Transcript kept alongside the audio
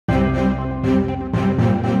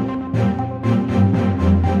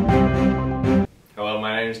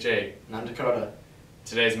Jake. And I'm Dakota.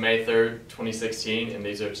 Today's May 3rd, 2016, and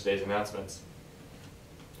these are today's announcements.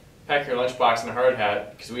 Pack your lunchbox and a hard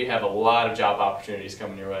hat, because we have a lot of job opportunities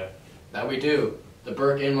coming your way. That we do. The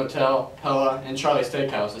Burke Inn Motel, Pella, and Charlie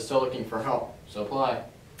Steakhouse is still looking for help, so apply.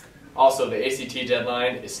 Also, the ACT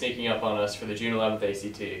deadline is sneaking up on us for the June 11th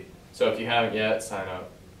ACT, so if you haven't yet, sign up.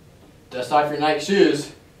 Dust off your Nike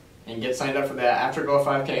shoes and get signed up for that Afterglow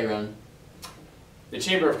 5K run. The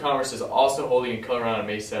Chamber of Commerce is also holding a color run on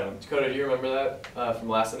May 7th. Dakota, do you remember that from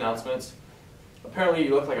last announcements? Apparently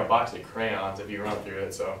you look like a box of crayons if you run through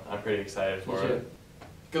it, so I'm pretty excited for it.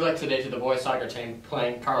 Good luck today to the boys soccer team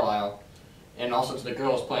playing Carlisle, and also to the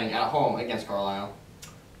girls playing at home against Carlisle.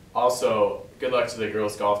 Also, good luck to the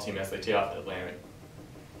girls golf team as they tee off at Atlantic.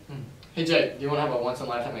 Hey Jake, do you want to have a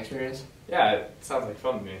once-in-a-lifetime experience? Yeah, it sounds like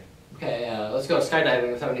fun to me. Okay, let's go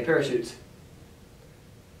skydiving without any parachutes.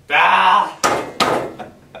 Ah!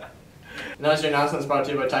 And that's your announcement brought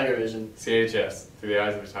to you by Tiger Vision. CHS, through the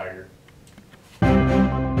eyes of a tiger.